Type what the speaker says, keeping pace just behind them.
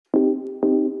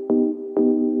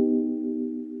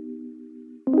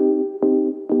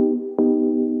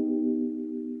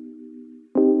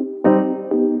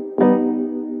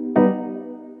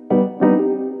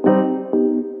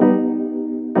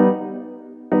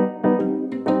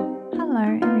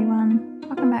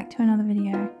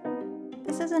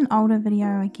is an older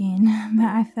video again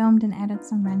that I filmed and added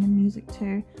some random music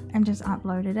to and just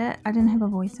uploaded it. I didn't have a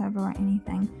voiceover or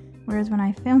anything, whereas when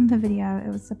I filmed the video it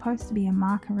was supposed to be a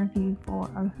marker review for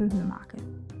Ohuhu markers.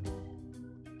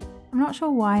 I'm not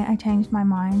sure why I changed my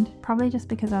mind, probably just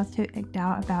because I was too egged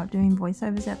out about doing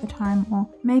voiceovers at the time, or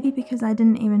maybe because I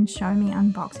didn't even show me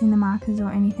unboxing the markers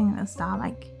or anything at the start,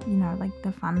 like, you know, like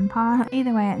the fun part.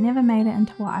 Either way, it never made it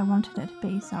into what I wanted it to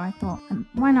be, so I thought,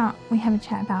 why not we have a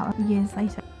chat about it years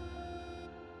later.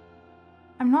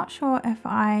 I'm not sure if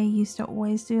I used to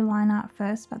always do line art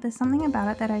first, but there's something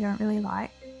about it that I don't really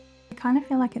like. I kind of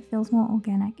feel like it feels more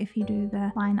organic if you do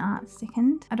the line art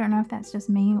second. I don't know if that's just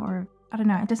me or I don't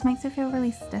know, it just makes it feel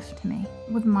really stiff to me.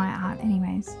 With my art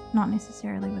anyways, not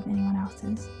necessarily with anyone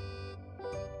else's.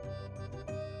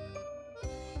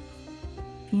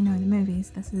 If you know the movies,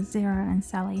 this is Zero and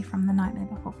Sally from The Nightmare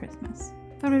Before Christmas.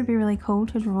 Thought it would be really cool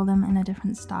to draw them in a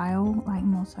different style, like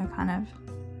more so kind of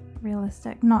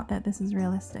realistic. Not that this is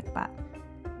realistic, but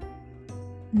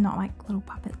not like little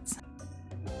puppets.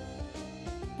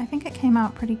 I think it came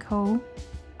out pretty cool.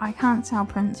 I can't sell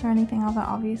prints or anything of it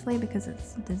obviously because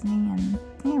it's Disney and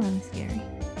they're really scary.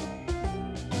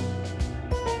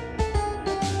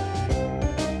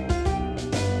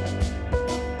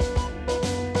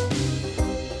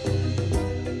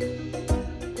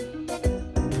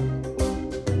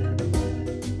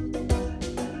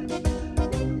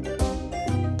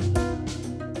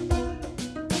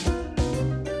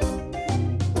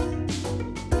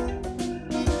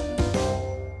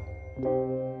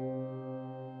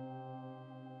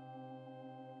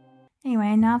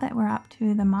 Anyway, now that we're up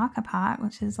to the marker part,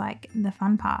 which is like the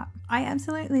fun part, I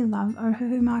absolutely love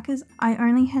Ohuhu markers. I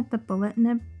only had the bullet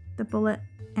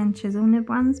and chisel nib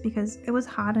ones because it was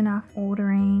hard enough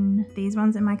ordering these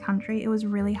ones in my country. It was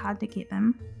really hard to get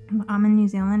them. I'm in New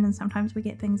Zealand and sometimes we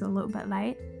get things a little bit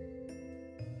late.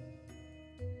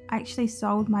 I actually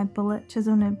sold my bullet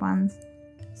chisel nib ones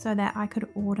so that I could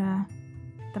order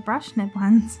the brush nib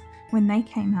ones when they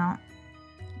came out.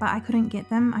 But I couldn't get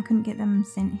them. I couldn't get them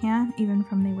sent here, even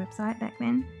from their website back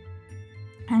then.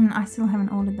 And I still haven't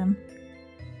ordered them.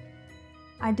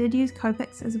 I did use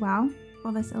Copics as well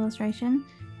for this illustration,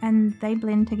 and they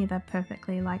blend together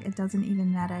perfectly. Like, it doesn't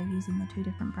even matter using the two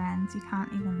different brands. You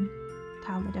can't even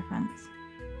tell the difference.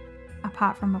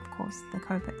 Apart from, of course, the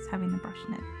Copics having the brush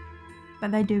nib.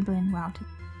 But they do blend well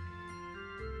together.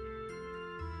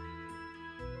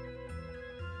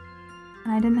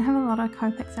 And I didn't have a lot of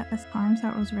Copics at this time, so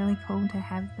it was really cool to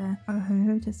have the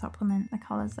Ohuhu to supplement the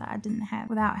colours that I didn't have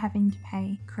without having to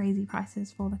pay crazy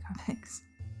prices for the Copics.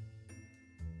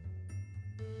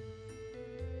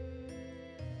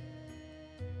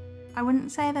 I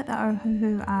wouldn't say that the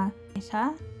Ohuhu are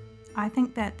better. I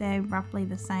think that they're roughly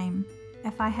the same.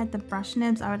 If I had the brush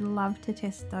nibs, I would love to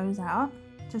test those out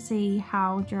to see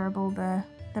how durable the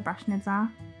brush nibs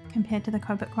are compared to the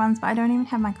Copic ones, but I don't even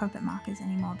have my Copic markers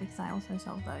anymore because I also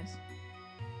sold those.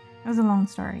 It was a long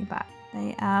story, but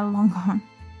they are long gone.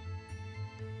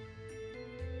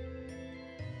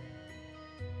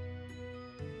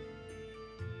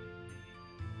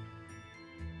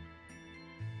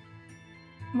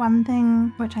 One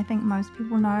thing which I think most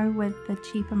people know with the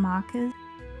cheaper markers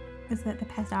is that the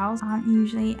pastels aren't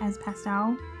usually as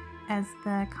pastel as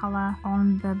the colour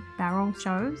on the barrel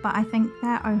shows, but I think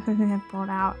that Ohuhu have brought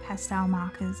out pastel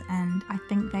markers and I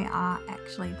think they are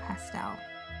actually pastel,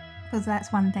 because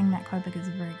that's one thing that Copic is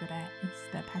very good at, is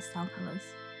the pastel colours.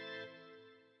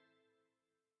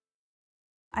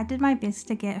 I did my best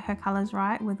to get her colours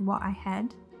right with what I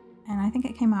had, and I think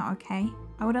it came out okay.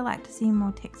 I would have liked to see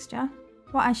more texture.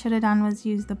 What I should have done was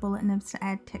use the bullet nibs to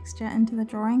add texture into the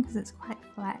drawing because it's quite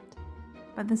flat.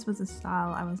 But this was a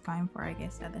style I was going for, I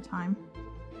guess, at the time.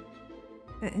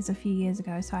 It is a few years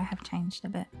ago, so I have changed a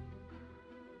bit.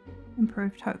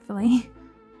 Improved, hopefully.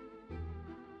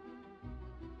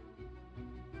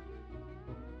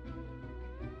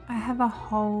 I have a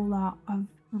whole lot of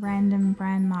random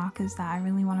brand markers that I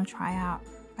really want to try out.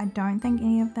 I don't think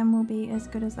any of them will be as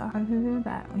good as the Ohuhu,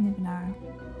 but we never know.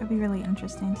 It'll be really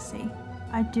interesting to see.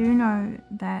 I do know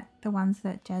that the ones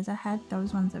that Jazza had,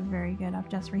 those ones are very good. I've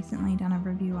just recently done a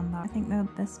review on those. I think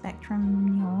the Spectrum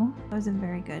Mural, those are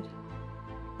very good.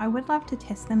 I would love to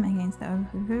test them against the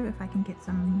Ohuhu if I can get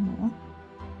some more.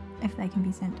 If they can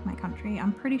be sent to my country.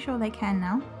 I'm pretty sure they can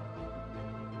now.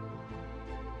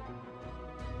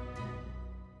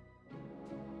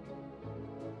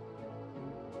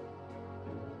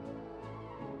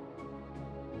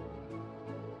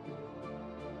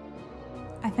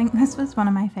 I think this was one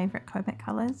of my favourite Copic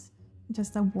colours.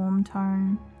 Just a warm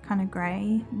tone kind of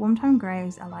grey. Warm tone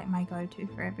greys are like my go-to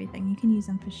for everything. You can use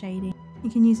them for shading. You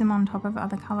can use them on top of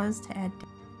other colours to add.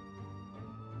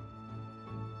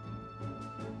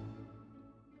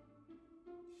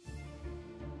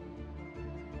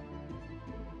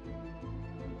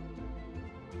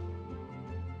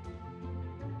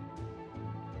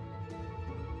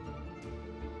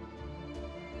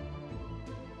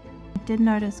 I did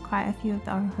notice quite a few of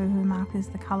the Ohuhu markers,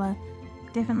 the colour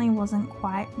definitely wasn't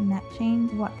quite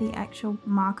matching what the actual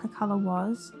marker colour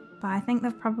was, but I think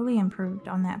they've probably improved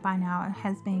on that by now. It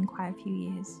has been quite a few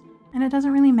years. And it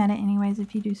doesn't really matter anyways,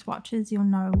 if you do swatches you'll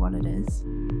know what it is.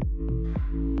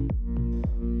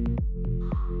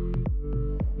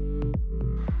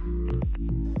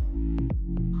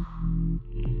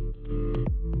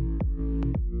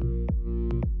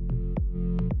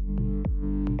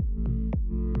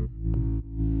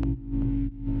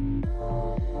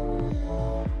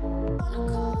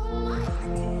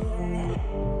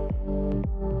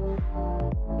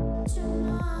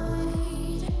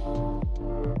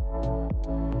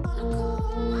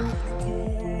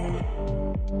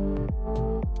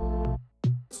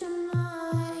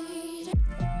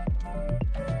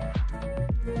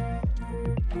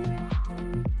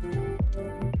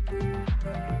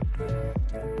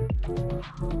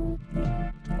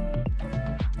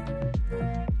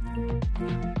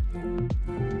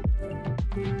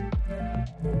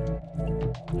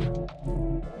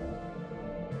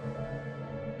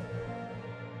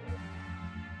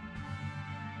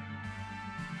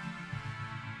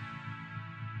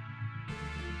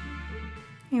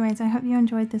 Anyways, I hope you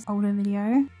enjoyed this older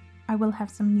video. I will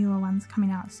have some newer ones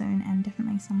coming out soon and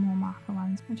definitely some more marker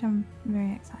ones, which I'm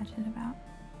very excited about.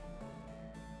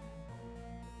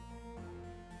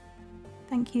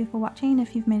 Thank you for watching.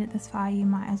 If you've made it this far, you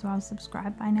might as well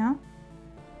subscribe by now.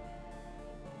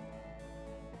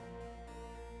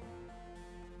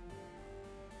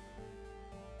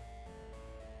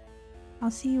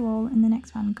 I'll see you all in the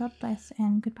next one. God bless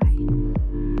and goodbye.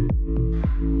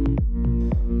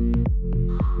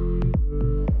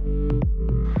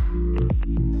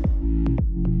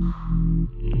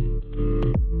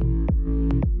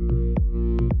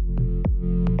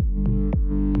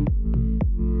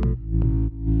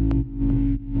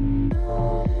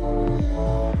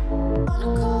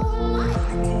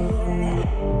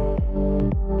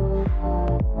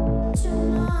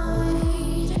 Tonight.